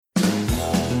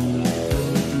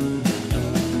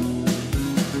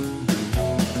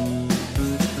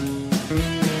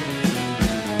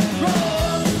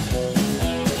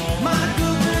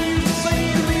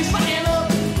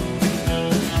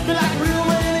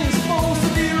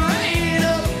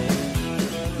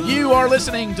You are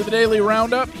listening to the Daily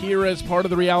Roundup here as part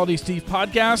of the Reality Steve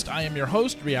podcast. I am your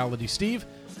host, Reality Steve.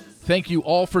 Thank you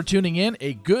all for tuning in.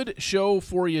 A good show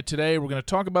for you today. We're going to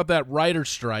talk about that writer's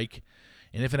strike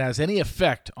and if it has any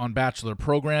effect on Bachelor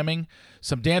programming.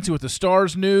 Some Dancing with the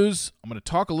Stars news. I'm going to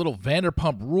talk a little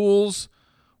Vanderpump Rules.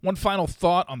 One final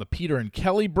thought on the Peter and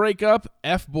Kelly breakup.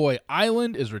 F-Boy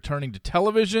Island is returning to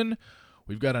television.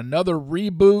 We've got another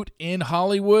reboot in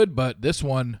Hollywood, but this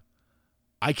one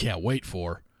I can't wait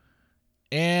for.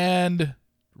 And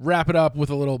wrap it up with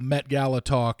a little Met Gala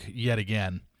talk yet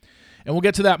again. And we'll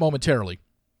get to that momentarily.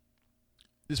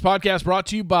 This podcast brought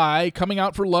to you by Coming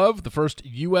Out for Love, the first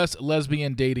U.S.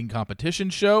 lesbian dating competition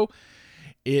show.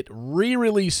 It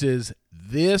re-releases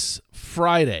this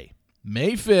Friday,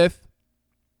 May 5th,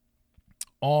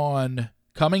 on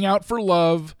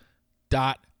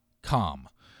comingoutforlove.com.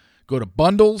 Go to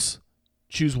bundles,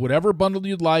 choose whatever bundle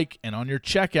you'd like, and on your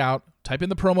checkout, type in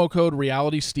the promo code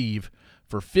RealitySteve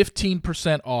for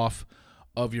 15% off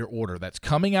of your order. That's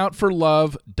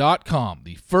comingoutforlove.com,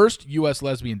 the first U.S.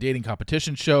 lesbian dating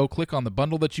competition show. Click on the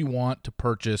bundle that you want to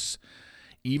purchase.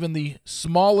 Even the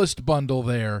smallest bundle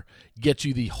there gets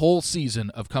you the whole season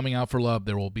of Coming Out for Love.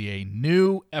 There will be a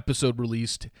new episode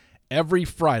released every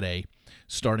Friday,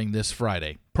 starting this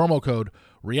Friday. Promo code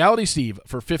RealitySteve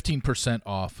for 15%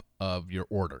 off of your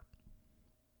order.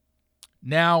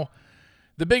 Now,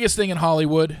 the biggest thing in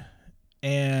Hollywood,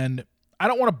 and I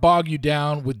don't want to bog you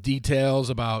down with details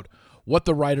about what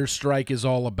the writer's strike is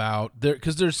all about,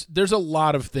 because there's a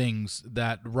lot of things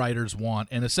that writers want,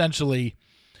 and essentially,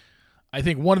 I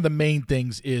think one of the main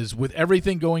things is with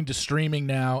everything going to streaming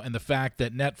now and the fact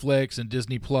that Netflix and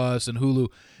Disney Plus and Hulu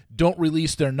don't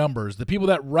release their numbers, the people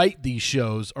that write these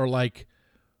shows are like,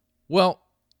 well,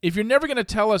 if you're never going to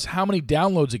tell us how many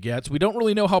downloads it gets, we don't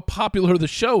really know how popular the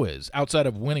show is outside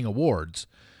of winning awards.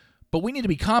 But we need to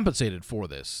be compensated for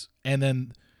this. And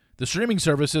then the streaming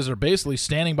services are basically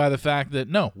standing by the fact that,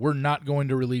 no, we're not going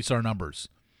to release our numbers.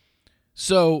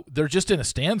 So they're just in a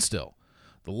standstill.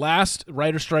 The last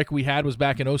writer strike we had was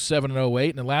back in 07 and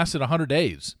 08, and it lasted 100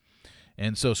 days.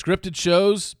 And so scripted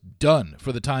shows, done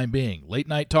for the time being. Late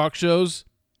night talk shows,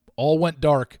 all went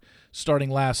dark starting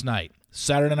last night.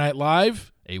 Saturday Night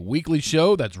Live, a weekly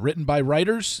show that's written by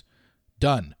writers,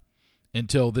 done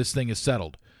until this thing is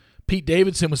settled. Pete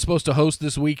Davidson was supposed to host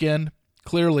this weekend.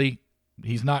 Clearly,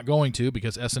 he's not going to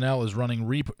because SNL is running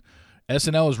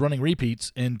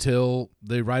repeats until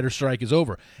the writer's strike is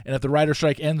over. And if the writer's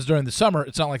strike ends during the summer,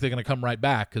 it's not like they're going to come right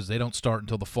back because they don't start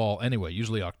until the fall anyway,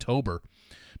 usually October.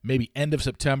 Maybe end of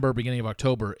September, beginning of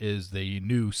October is the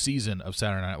new season of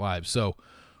Saturday Night Live. So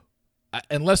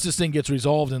unless this thing gets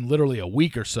resolved in literally a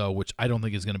week or so, which I don't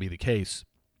think is going to be the case,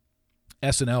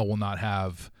 SNL will not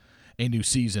have a new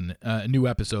season, new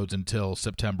episodes until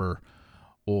September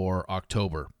or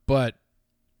October. But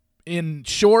in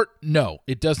short, no,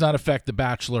 it does not affect The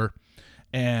Bachelor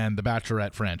and The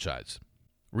Bachelorette franchise.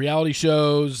 Reality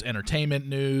shows, entertainment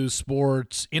news,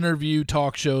 sports, interview,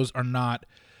 talk shows are not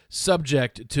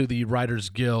subject to the Writers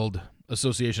Guild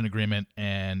Association agreement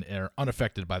and are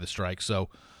unaffected by the strike. So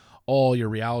all your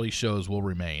reality shows will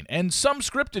remain. And some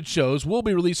scripted shows will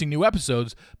be releasing new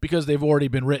episodes because they've already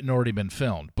been written, already been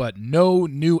filmed. But no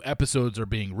new episodes are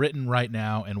being written right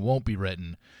now and won't be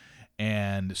written.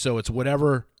 And so it's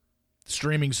whatever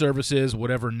streaming services,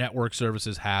 whatever network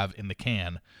services have in the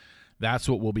can, that's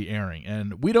what will be airing.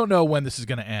 And we don't know when this is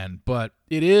going to end, but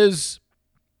it is,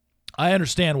 I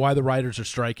understand why the writers are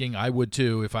striking. I would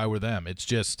too if I were them. It's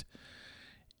just,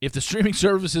 if the streaming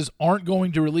services aren't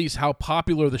going to release how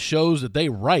popular the shows that they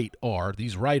write are,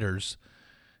 these writers,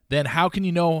 then how can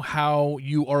you know how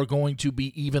you are going to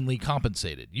be evenly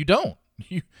compensated? You don't.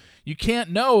 You can't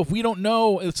know if we don't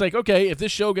know. It's like, okay, if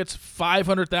this show gets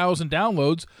 500,000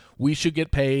 downloads, we should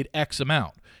get paid X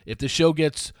amount. If the show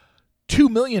gets 2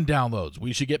 million downloads,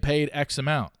 we should get paid X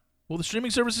amount. Well, the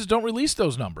streaming services don't release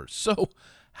those numbers. So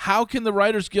how can the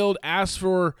Writers Guild ask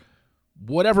for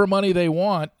whatever money they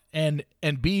want and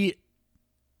be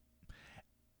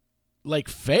like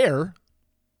fair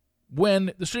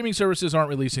when the streaming services aren't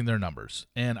releasing their numbers?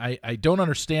 And I don't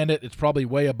understand it. It's probably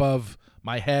way above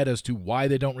my head as to why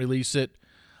they don't release it.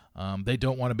 They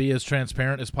don't want to be as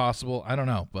transparent as possible. I don't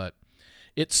know, but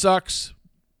it sucks.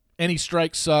 Any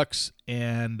strike sucks,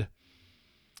 and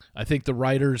I think the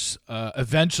writers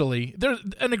eventually,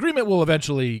 an agreement will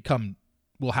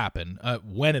happen.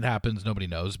 When it happens, nobody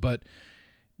knows, but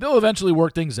they'll eventually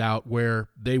work things out where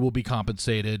they will be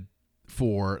compensated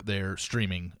for their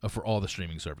streaming, for all the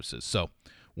streaming services. So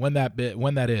when that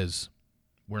is,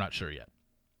 we're not sure yet.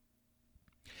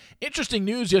 Interesting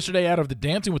news yesterday out of the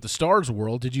Dancing with the Stars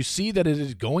world. Did you see that it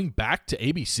is going back to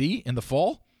ABC in the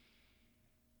fall?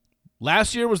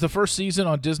 Last year was the first season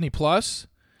on Disney Plus.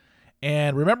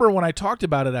 And remember when I talked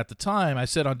about it at the time, I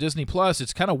said on Disney Plus,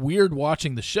 it's kind of weird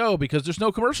watching the show because there's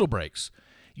no commercial breaks.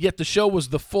 Yet the show was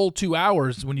the full 2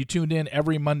 hours when you tuned in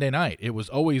every Monday night. It was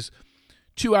always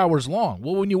 2 hours long.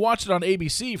 Well, when you watched it on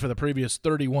ABC for the previous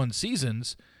 31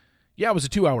 seasons, yeah, it was a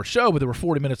 2-hour show, but there were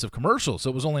 40 minutes of commercials,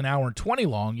 so it was only an hour and 20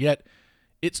 long, yet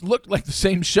it looked like the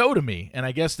same show to me. And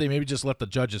I guess they maybe just let the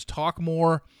judges talk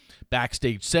more,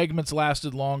 backstage segments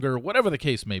lasted longer, whatever the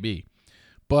case may be.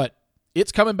 But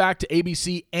it's coming back to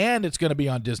ABC, and it's going to be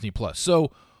on Disney Plus.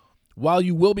 So while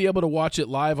you will be able to watch it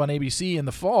live on ABC in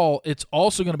the fall, it's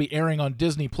also going to be airing on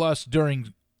Disney Plus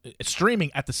during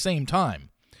streaming at the same time.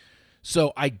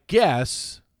 So I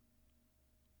guess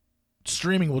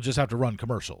streaming will just have to run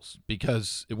commercials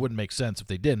because it wouldn't make sense if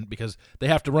they didn't, because they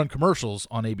have to run commercials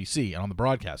on ABC and on the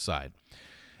broadcast side.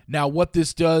 Now, what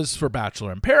this does for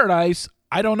Bachelor in Paradise,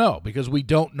 I don't know, because we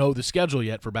don't know the schedule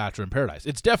yet for Bachelor in Paradise.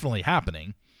 It's definitely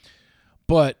happening.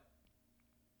 But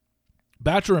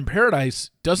Bachelor in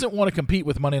Paradise doesn't want to compete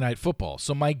with Monday Night Football.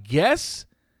 So my guess,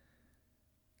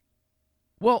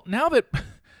 well, now that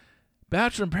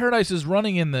Bachelor in Paradise is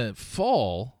running in the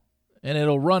fall, and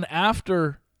it'll run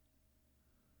after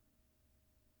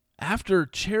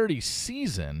charity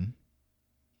season,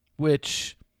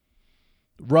 which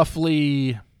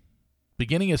roughly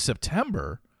beginning of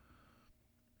September,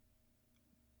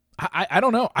 I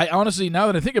don't know. I honestly, now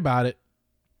that I think about it,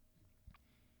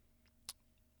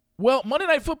 well, Monday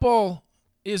Night Football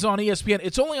is on ESPN.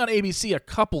 It's only on ABC a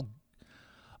couple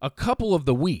of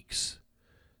the weeks.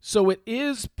 So it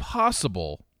is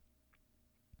possible.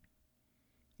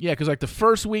 Yeah, because like the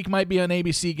first week might be an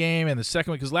ABC game, and the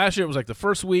second week, because last year it was like the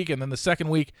first week and then the second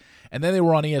week, and then they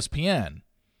were on ESPN.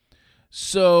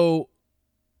 So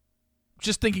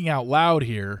just thinking out loud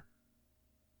here,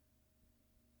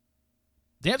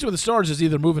 Dancing with the Stars is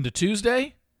either moving to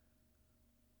Tuesday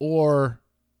or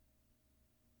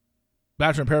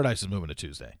Bachelor in Paradise is moving to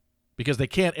Tuesday, because they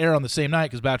can't air on the same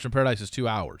night because Bachelor in Paradise is 2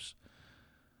 hours.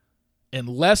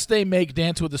 Unless they make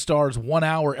Dance with the Stars 1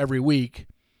 hour every week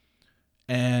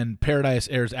and Paradise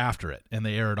airs after it and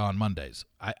they air it on Mondays.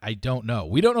 I don't know.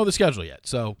 We don't know the schedule yet,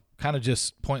 so kind of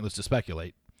just pointless to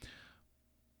speculate.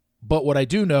 But what I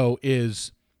do know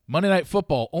is Monday Night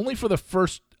Football, only for the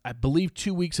first, I believe,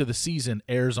 2 weeks of the season,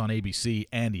 airs on ABC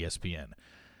and ESPN.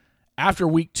 After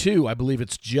week 2, I believe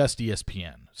it's just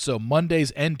ESPN. So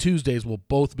Mondays and Tuesdays will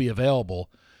both be available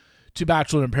to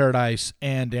Bachelor in Paradise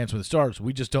and Dance with the Stars.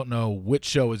 We just don't know which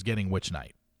show is getting which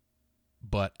night.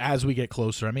 But as we get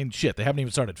closer, I mean, shit, they haven't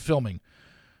even started filming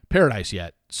Paradise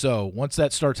yet. So once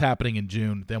that starts happening in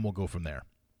June, then we'll go from there.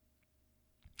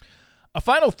 A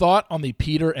final thought on the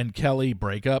Peter and Kelly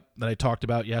breakup that I talked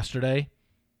about yesterday.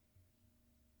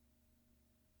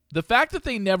 The fact that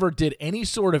they never did any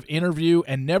sort of interview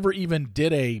and never even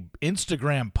did a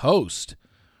Instagram post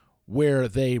where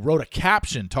they wrote a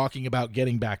caption talking about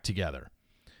getting back together.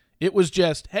 It was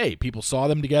just, hey, people saw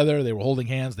them together. They were holding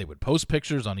hands. They would post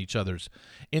pictures on each other's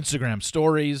Instagram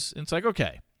stories. It's like,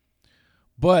 okay.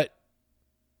 But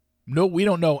no, we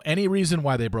don't know any reason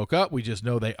why they broke up. We just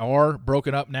know they are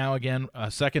broken up now again,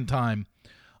 a second time.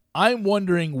 I'm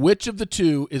wondering which of the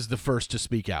two is the first to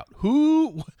speak out.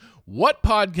 What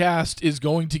podcast is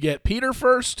going to get Peter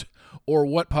first, or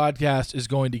what podcast is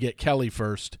going to get Kelly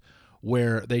first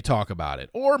where they talk about it?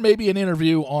 Or maybe an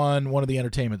interview on one of the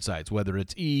entertainment sites, whether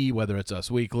it's E!, whether it's Us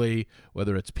Weekly,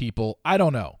 whether it's People. I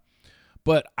don't know.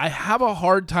 But I have a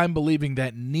hard time believing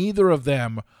that neither of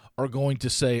them are going to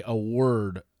say a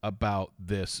word about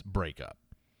this breakup.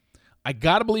 I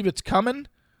got to believe it's coming,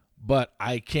 but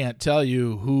I can't tell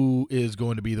you who is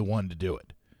going to be the one to do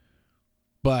it.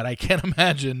 But I can't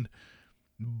imagine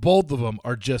both of them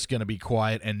are just going to be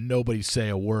quiet and nobody say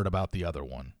a word about the other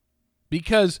one.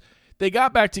 Because they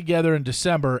got back together in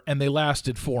December and they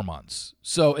lasted 4 months.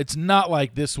 So it's not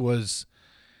like this was,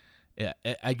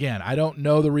 again, I don't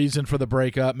know the reason for the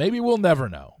breakup. Maybe we'll never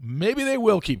know. Maybe they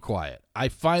will keep quiet. I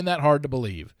find that hard to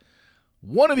believe.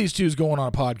 One of these two is going on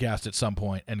a podcast at some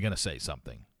point and going to say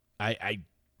something.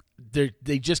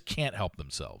 They just can't help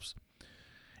themselves.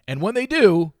 And when they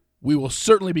do, we will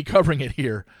certainly be covering it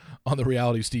here on the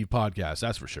Reality Steve podcast.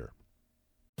 That's for sure.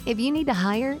 If you need to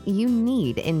hire, you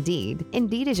need Indeed.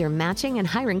 Indeed is your matching and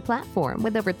hiring platform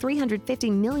with over 350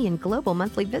 million global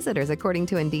monthly visitors, according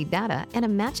to Indeed data, and a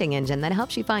matching engine that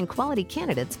helps you find quality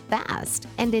candidates fast.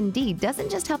 And Indeed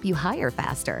doesn't just help you hire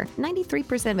faster.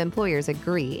 93% of employers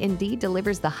agree Indeed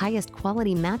delivers the highest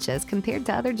quality matches compared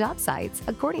to other job sites,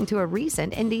 according to a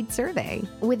recent Indeed survey.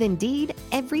 With Indeed,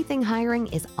 everything hiring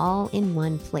is all in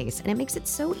one place, and it makes it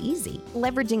so easy.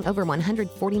 Leveraging over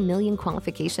 140 million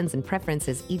qualifications and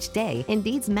preferences each day,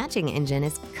 Indeed's matching engine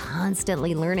is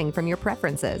constantly learning from your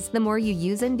preferences. The more you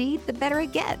use Indeed, the better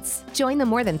it gets. Join the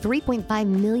more than 3.5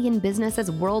 million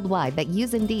businesses worldwide that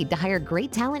use Indeed to hire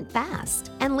great talent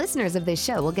fast. And listeners of this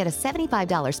show will get a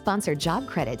 $75 sponsored job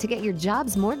credit to get your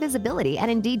jobs more visibility at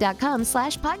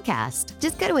Indeed.com/podcast.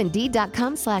 Just go to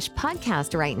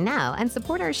Indeed.com/podcast right now and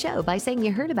support our show by saying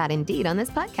you heard about Indeed on this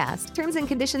podcast. Terms and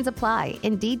conditions apply.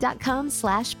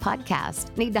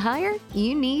 Indeed.com/podcast. Need to hire?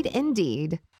 You need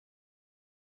Indeed.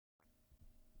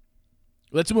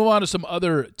 Let's move on to some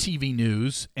other TV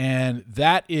news, and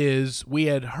that is we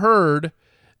had heard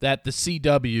that the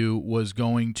CW was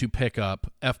going to pick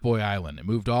up F-Boy Island. It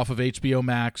moved off of HBO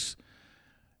Max.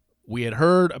 We had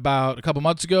heard about a couple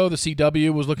months ago the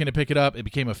CW was looking to pick it up. It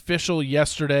became official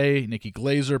yesterday. Nikki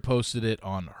Glazer posted it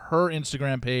on her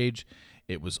Instagram page.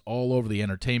 It was all over the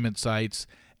entertainment sites.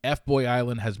 F-Boy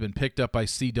Island has been picked up by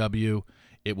CW.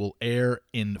 It will air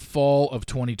in fall of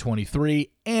 2023.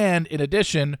 And in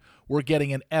addition, we're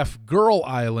getting an F-Girl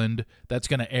Island that's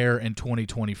going to air in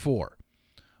 2024.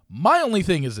 My only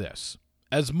thing is this.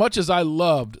 As much as I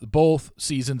loved both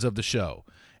seasons of the show,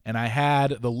 and I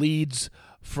had the leads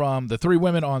from the 3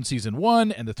 women on season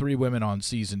 1 and the 3 women on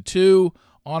season 2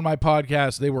 on my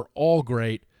podcast, they were all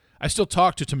great. I still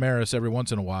talk to Tamaris every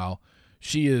once in a while.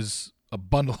 She is a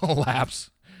bundle of laughs.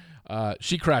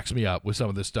 She cracks me up with some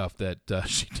of the stuff that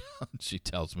she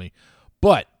tells me.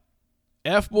 But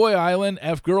F-Boy Island,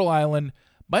 F-Girl Island,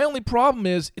 my only problem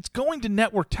is it's going to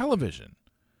network television.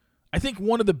 I think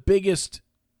one of the biggest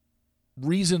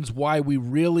reasons why we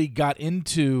really got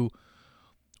into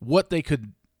what they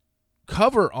could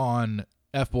cover on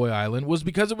F-Boy Island was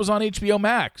because it was on HBO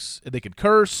Max. They could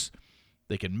curse,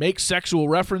 they could make sexual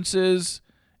references,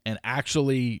 and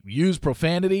actually use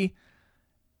profanity.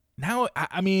 Now,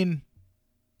 I mean,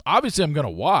 obviously I'm going to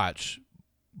watch,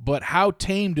 but how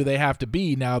tame do they have to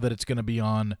be now that it's going to be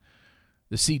on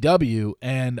the CW?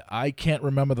 And I can't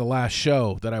remember the last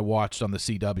show that I watched on the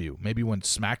CW. Maybe when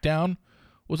SmackDown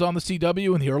was on the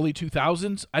CW in the early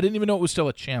 2000s. I didn't even know it was still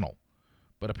a channel,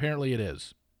 but apparently it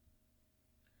is.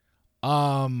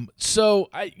 I'm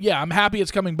happy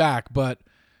it's coming back, but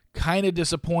kind of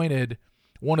disappointed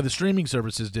one of the streaming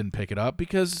services didn't pick it up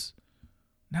because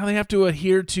now they have to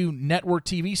adhere to network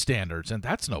TV standards, and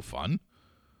that's no fun.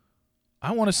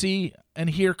 I want to see and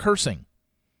hear cursing.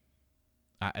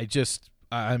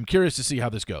 I'm curious to see how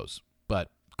this goes,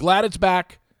 but glad it's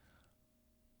back.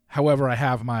 However, I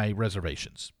have my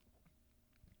reservations.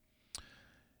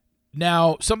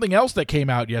 Now, something else that came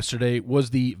out yesterday was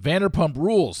the Vanderpump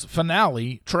Rules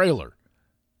finale trailer,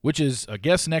 which is, I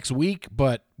guess, next week,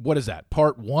 but what is that,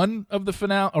 part 1 of the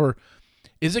finale? Or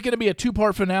is it going to be a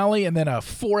 2-part finale and then a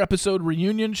 4-episode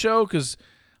reunion show? Because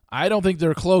I don't think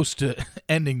they're close to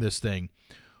ending this thing.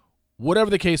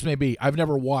 Whatever the case may be, I've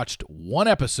never watched 1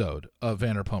 episode of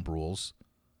Vanderpump Rules,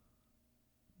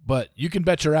 but you can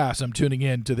bet your ass I'm tuning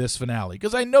in to this finale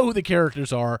because I know who the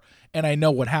characters are and I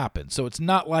know what happened. So it's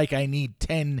not like I need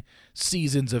 10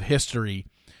 seasons of history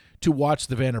to watch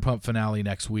the Vanderpump finale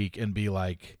next week and be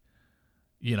like,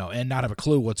 and not have a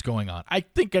clue what's going on. I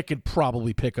think I could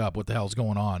probably pick up what the hell's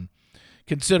going on,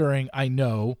 considering I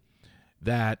know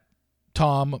that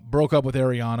Tom broke up with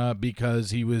Ariana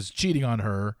because he was cheating on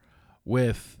her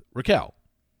with Raquel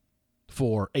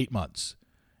for 8 months.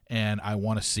 And I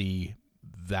want to see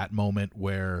that moment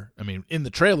where, in the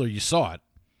trailer you saw it,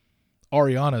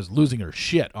 Ariana's losing her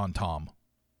shit on Tom,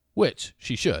 which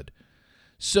she should.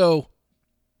 So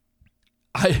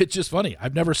it's just funny.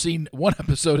 I've never seen 1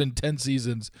 episode in 10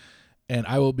 seasons, and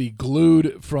I will be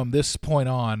glued from this point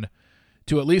on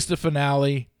to at least the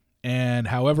finale, and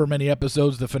however many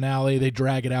episodes the finale they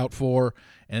drag it out for,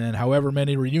 and then however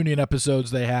many reunion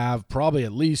episodes they have, probably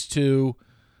at least 2,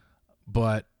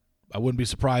 but I wouldn't be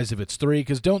surprised if it's 3,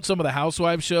 because don't some of the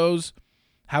Housewives shows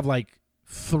have like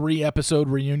 3-episode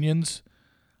reunions?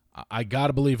 I got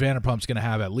to believe Vanderpump's going to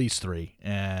have at least 3,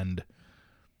 and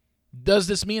does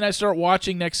this mean I start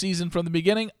watching next season from the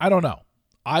beginning? I don't know.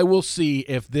 I will see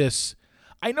if this...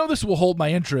 I know this will hold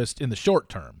my interest in the short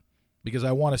term because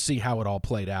I want to see how it all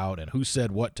played out and who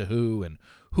said what to who and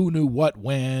who knew what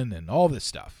when and all this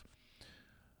stuff.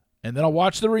 And then I'll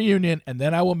watch the reunion, and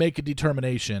then I will make a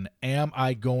determination. Am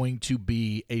I going to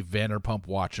be a Vanderpump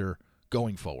watcher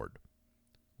going forward?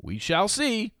 We shall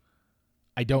see.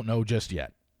 I don't know just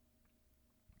yet.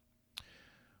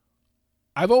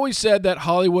 I've always said that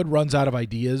Hollywood runs out of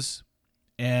ideas,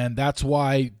 and that's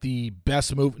why the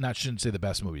best movie, shouldn't say the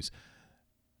best movies,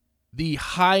 the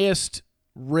highest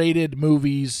rated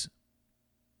movies,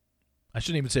 I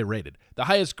shouldn't even say rated, the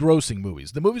highest grossing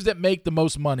movies, the movies that make the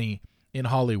most money in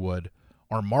Hollywood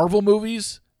are Marvel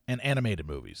movies and animated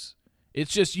movies.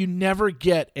 It's just you never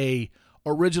get a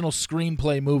original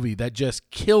screenplay movie that just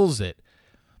kills it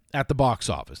at the box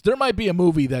office. There might be a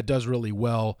movie that does really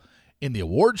well in the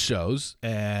award shows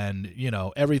and,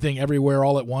 Everything Everywhere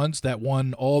All at Once that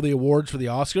won all the awards for the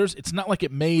Oscars. It's not like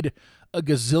it made a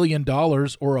gazillion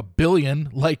dollars or $1 billion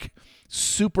like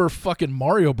Super fucking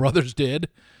Mario Brothers did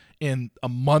in a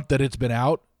month that it's been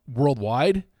out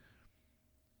worldwide.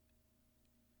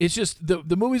 It's just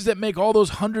the movies that make all those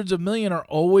hundreds of million are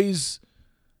always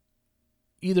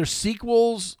either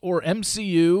sequels or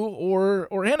MCU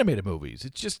or animated movies.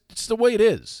 It's the way it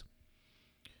is.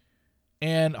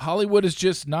 And Hollywood is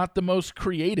just not the most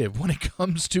creative when it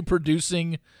comes to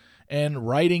producing and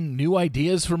writing new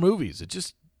ideas for movies. It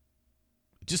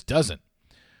just doesn't.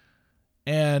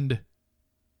 And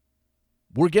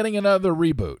we're getting another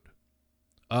reboot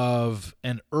of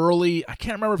an early, I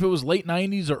can't remember if it was late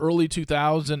 90s or early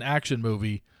 2000 action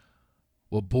movie.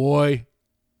 Well, boy,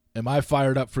 am I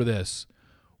fired up for this.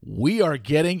 We are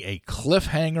getting a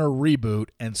cliffhanger reboot,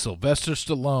 and Sylvester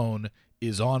Stallone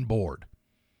is on board.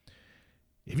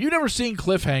 If you've never seen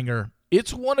Cliffhanger,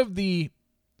 it's one of the,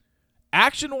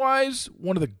 action-wise,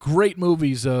 one of the great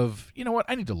movies of, you know what,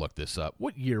 I need to look this up.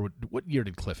 What year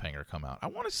did Cliffhanger come out? I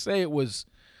want to say it was,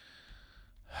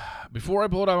 before I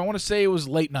pull it up, I want to say it was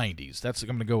late 90s. That's I'm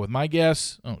going to go with my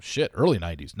guess. Oh, shit, early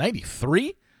 90s.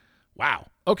 93? Wow.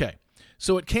 Okay.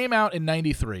 So it came out in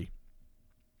 93.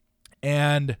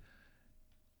 And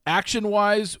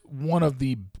action-wise,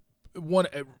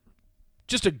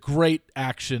 just a great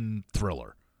action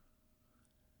thriller.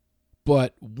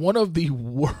 But one of the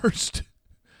worst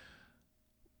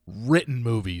written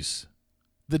movies.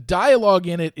 The dialogue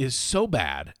in it is so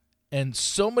bad, and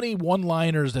so many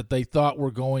one-liners that they thought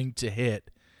were going to hit.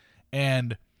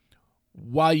 And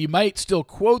while you might still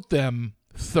quote them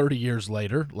 30 years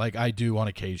later, like I do on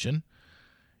occasion,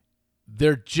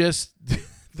 they're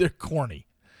corny.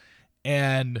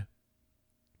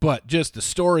 But just the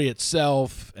story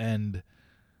itself and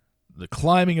the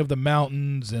climbing of the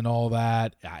mountains and all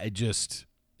that,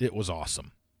 it was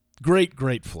awesome.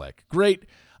 Great flick. Great,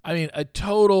 a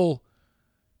total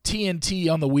TNT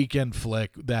on the weekend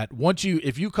flick that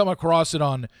if you come across it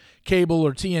on cable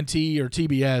or TNT or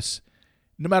TBS,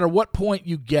 no matter what point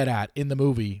you get at in the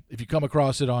movie, if you come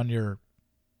across it on your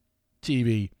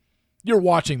TV, you're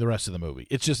watching the rest of the movie.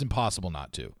 It's just impossible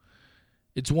not to.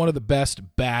 It's one of the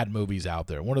best bad movies out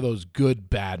there, one of those good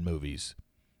bad movies.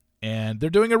 And they're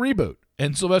doing a reboot,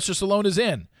 and Sylvester Stallone is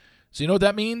in. So you know what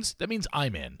that means? That means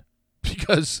I'm in,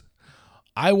 because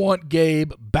I want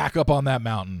Gabe back up on that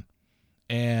mountain,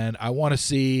 and I want to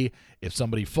see if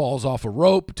somebody falls off a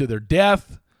rope to their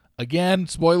death. Again,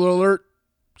 spoiler alert.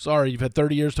 Sorry, you've had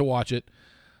 30 years to watch it.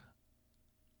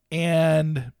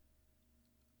 And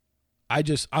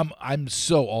I'm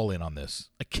so all in on this.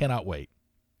 I cannot wait.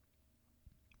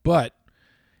 But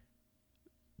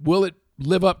will it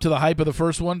live up to the hype of the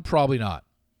first one? Probably not.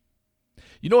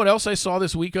 You know what else I saw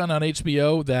this weekend on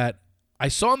HBO that I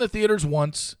saw in the theaters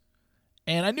once,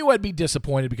 and I knew I'd be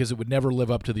disappointed because it would never live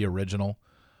up to the original,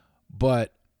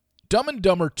 but Dumb and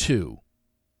Dumber 2.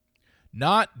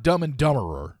 Not Dumb and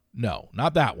Dumberer. No,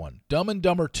 not that one. Dumb and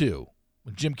Dumber 2,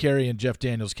 when Jim Carrey and Jeff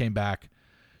Daniels came back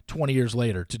 20 years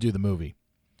later to do the movie.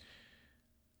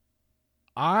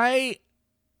 I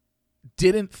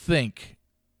didn't think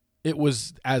it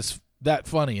was as that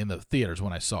funny in the theaters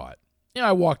when I saw it.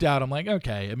 I walked out, I'm like,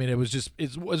 okay.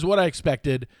 It was what I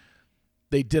expected.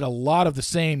 They did a lot of the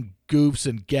same goofs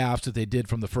and gaffes that they did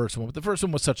from the first one, but the first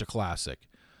one was such a classic.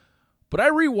 But I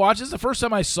rewatched, this is the first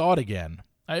time I saw it again.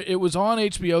 It was on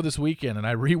HBO this weekend, and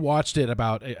I rewatched it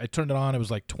I turned it on, it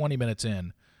was like 20 minutes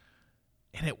in,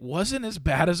 and it wasn't as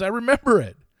bad as I remember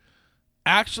it.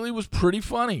 Actually was pretty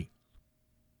funny.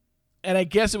 And I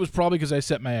guess it was probably because I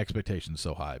set my expectations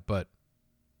so high, but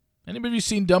anybody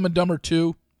seen Dumb and Dumber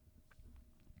 2?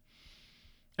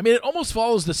 It almost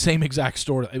follows the same exact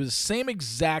story. It was the same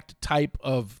exact type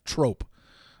of trope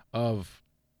of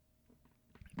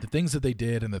the things that they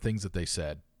did and the things that they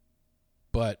said.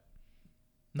 But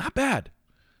not bad.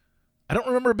 I don't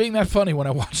remember it being that funny when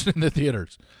I watched it in the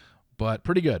theaters, but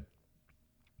pretty good.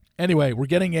 Anyway, we're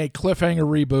getting a cliffhanger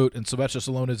reboot, and Sylvester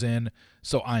Stallone is in,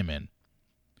 so I'm in.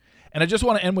 And I just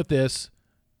want to end with this.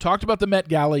 Talked about the Met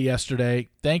Gala yesterday.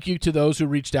 Thank you to those who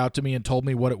reached out to me and told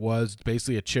me what it was. It's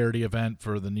basically a charity event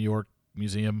for the New York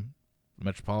Museum,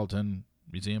 Metropolitan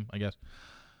Museum, I guess.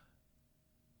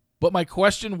 But my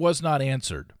question was not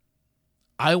answered.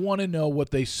 I want to know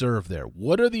what they serve there.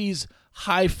 What are these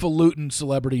highfalutin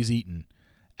celebrities eating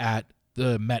at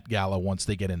the Met Gala once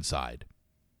they get inside?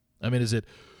 Is it,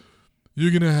 you're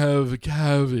going to have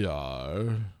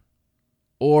caviar,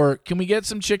 Or can we get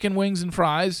some chicken wings and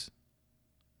fries?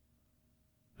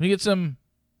 Can we get some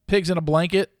pigs in a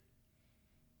blanket?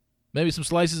 Maybe some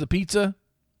slices of pizza?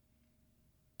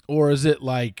 Or is it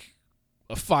like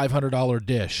a $500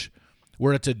 dish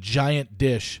where it's a giant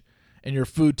dish and your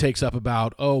food takes up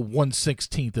about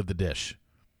 1/16 of the dish?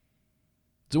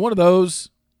 Is it one of those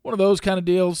kind of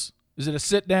deals? Is it a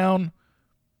sit down?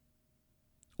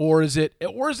 Or is it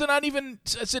not even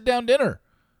a sit down dinner?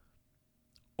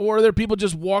 Or are there people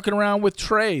just walking around with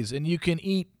trays and you can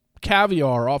eat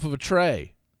caviar off of a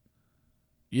tray?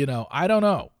 I don't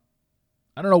know.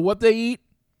 I don't know what they eat.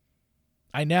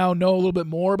 I now know a little bit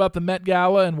more about the Met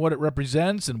Gala and what it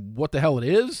represents and what the hell it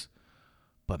is.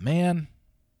 But man,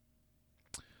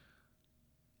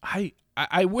 I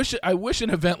wish an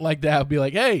event like that would be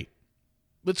like, hey,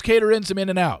 let's cater in some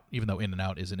In-N-Out, even though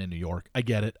In-N-Out isn't in New York. I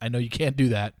get it. I know you can't do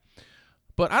that.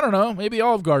 But I don't know. Maybe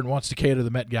Olive Garden wants to cater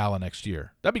the Met Gala next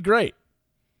year. That'd be great.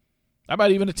 I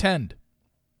might even attend.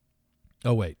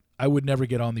 Oh, wait. I would never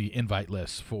get on the invite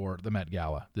list for the Met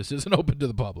Gala. This isn't open to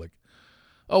the public.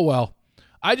 Oh, well.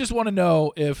 I just want to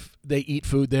know if they eat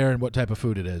food there and what type of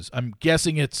food it is. I'm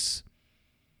guessing it's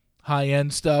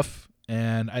high-end stuff,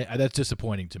 and that's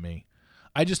disappointing to me.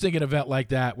 I just think an event like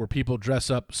that where people dress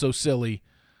up so silly,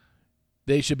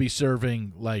 they should be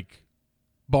serving, like,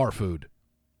 bar food.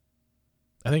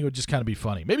 I think it would just kind of be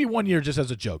funny. Maybe one year just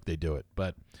as a joke they do it.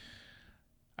 But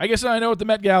I guess I know what the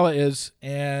Met Gala is,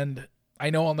 and I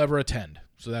know I'll never attend.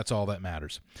 So that's all that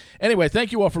matters. Anyway,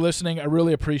 thank you all for listening. I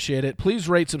really appreciate it. Please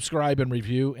rate, subscribe, and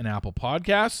review in Apple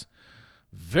Podcasts.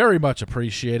 Very much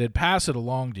appreciated. Pass it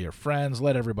along to your friends.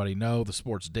 Let everybody know. The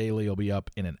Sports Daily will be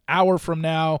up in an hour from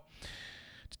now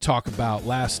to talk about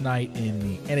last night in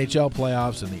the NHL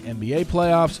playoffs and the NBA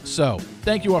playoffs. So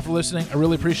thank you all for listening. I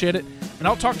really appreciate it. And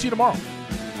I'll talk to you tomorrow.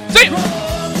 See ya!